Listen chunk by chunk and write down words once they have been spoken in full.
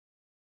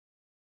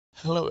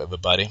Hello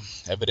everybody,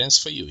 Evidence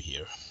for You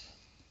here.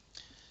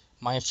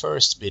 My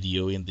first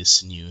video in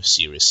this new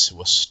series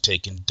was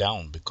taken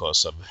down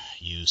because of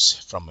use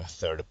from a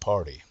third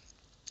party.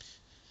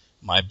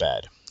 My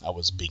bad, I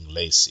was being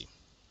lazy.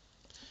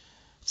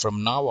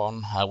 From now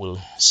on I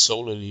will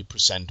solely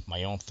present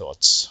my own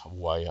thoughts of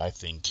why I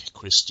think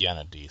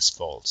Christianity is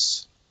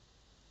false.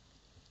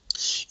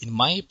 In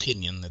my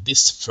opinion,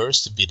 this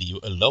first video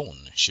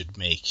alone should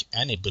make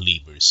any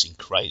believers in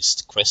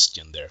Christ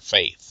question their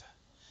faith.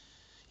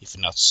 If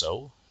not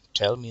so,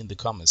 tell me in the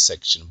comment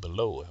section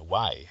below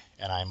why,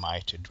 and I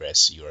might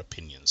address your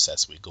opinions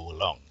as we go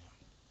along.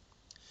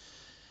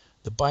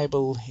 The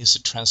Bible is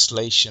a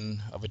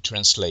translation of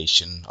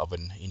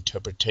an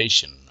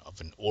interpretation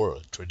of an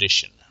oral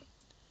tradition,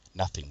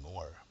 nothing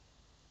more.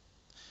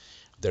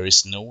 There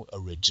is no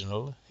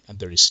original and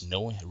there is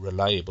no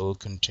reliable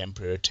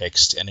contemporary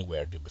text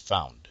anywhere to be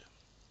found.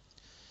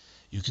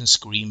 You can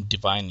scream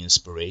divine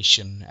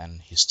inspiration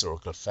and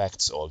historical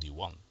facts all you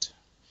want.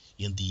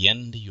 In the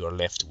end, you are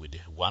left with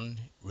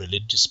one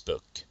religious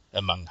book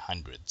among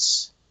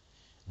hundreds,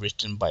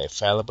 written by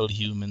fallible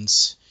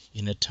humans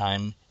in a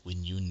time we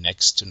knew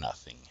next to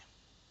nothing.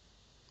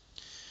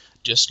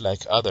 Just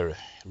like other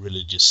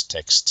religious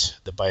texts,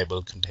 the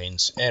Bible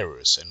contains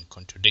errors and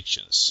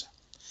contradictions.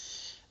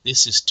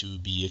 This is to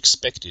be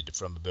expected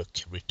from a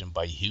book written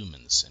by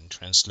humans and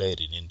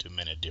translated into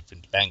many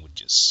different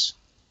languages.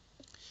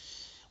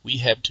 We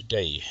have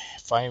today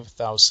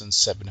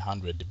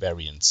 5,700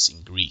 variants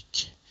in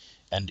Greek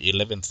and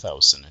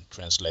 11,000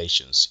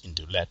 translations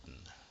into Latin.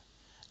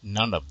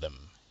 None of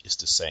them is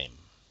the same.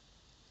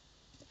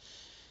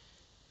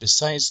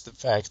 Besides the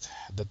fact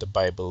that the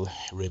Bible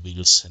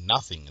reveals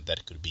nothing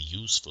that could be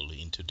useful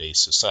in today's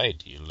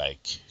society,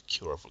 like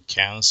cure for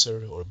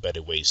cancer or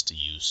better ways to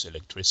use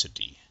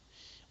electricity,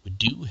 we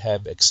do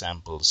have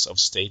examples of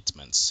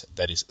statements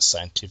that is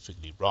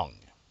scientifically wrong.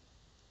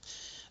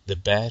 The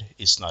bat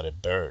is not a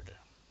bird.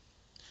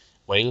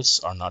 Whales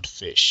are not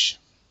fish.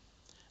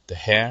 The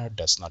hare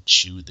does not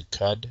chew the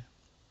cud,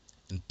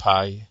 and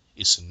pi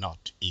is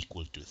not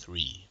equal to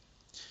 3,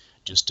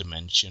 just to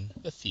mention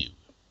a few.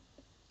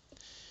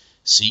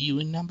 See you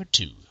in number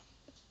 2.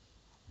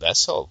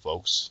 That's all,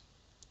 folks.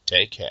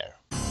 Take care.